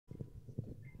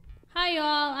Hi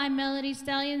y'all, I'm Melody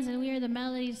Stalians and we are the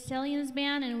Melody Stalians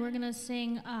Band and we're gonna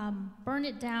sing Burn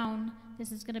It Down.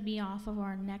 This is gonna be off of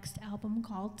our next album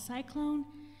called Cyclone.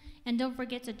 And don't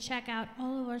forget to check out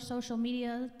all of our social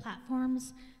media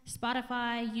platforms,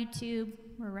 Spotify, YouTube,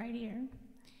 we're right here.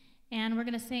 And we're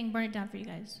gonna sing Burn It Down for you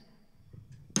guys.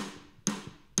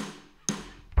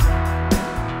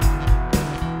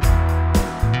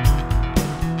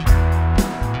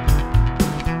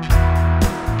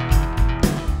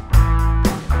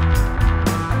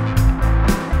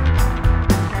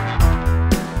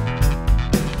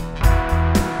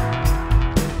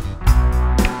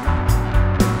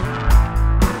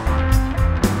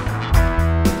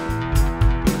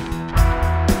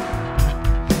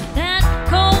 That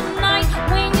cold night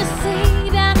when you say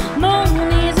that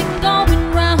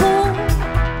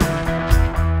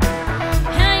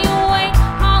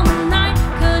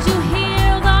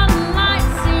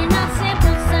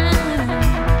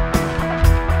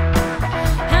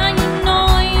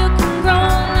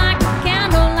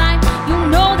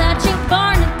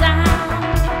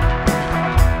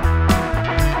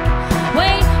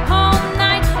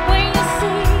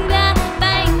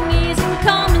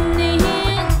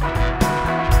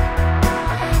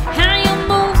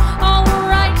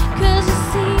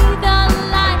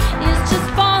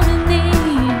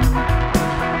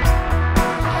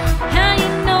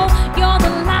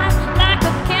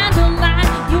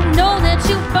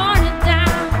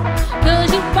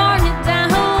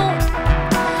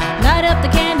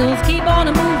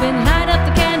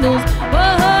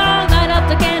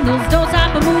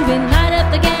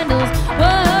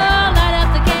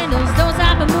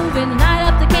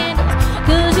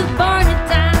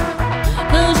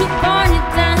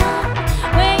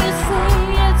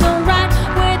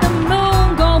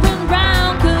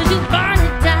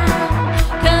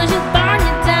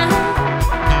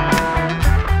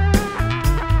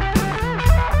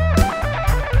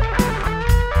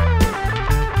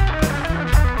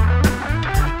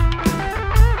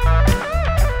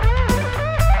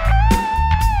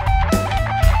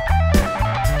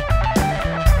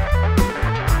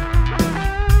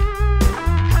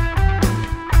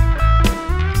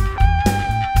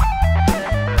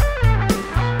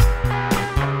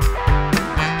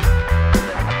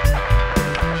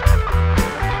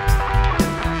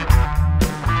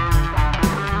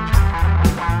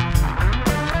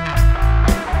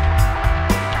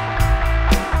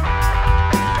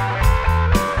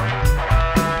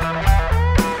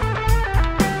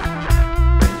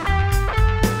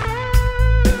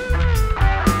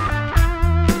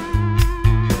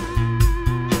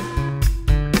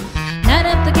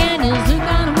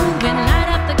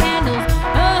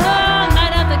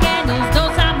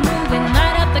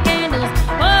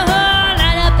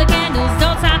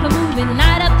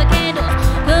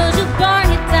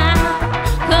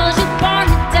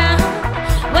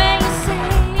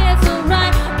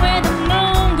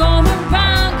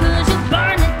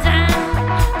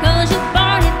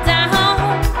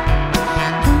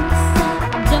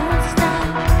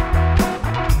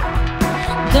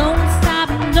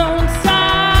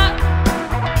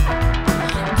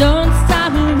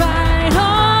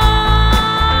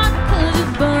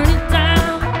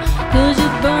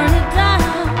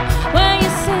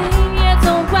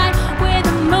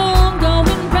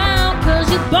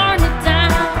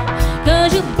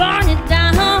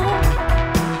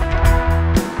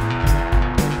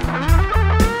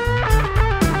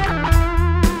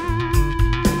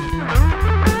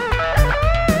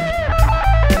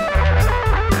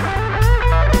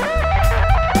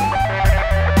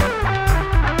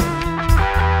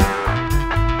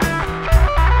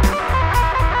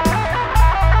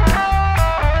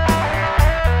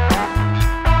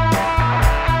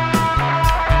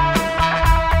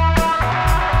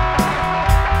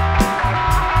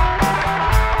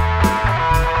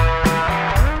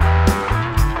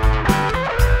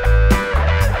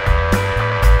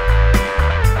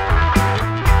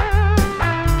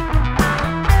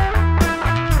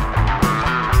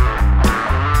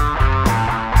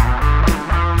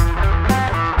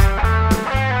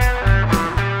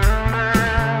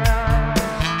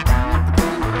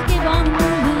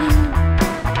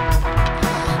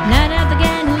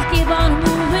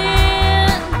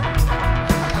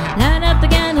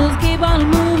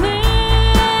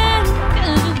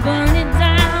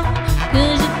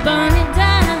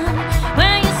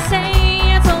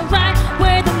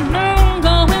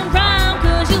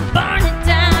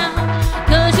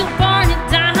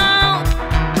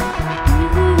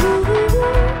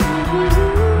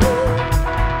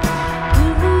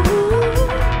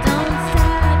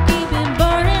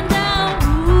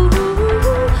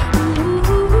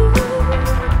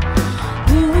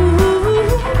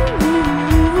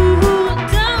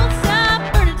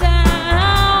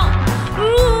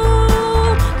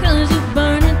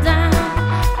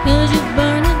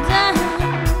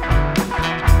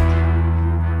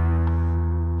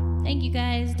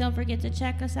forget to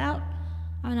check us out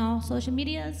on all social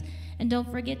medias. And don't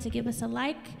forget to give us a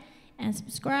like and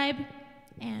subscribe.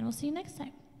 And we'll see you next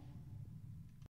time.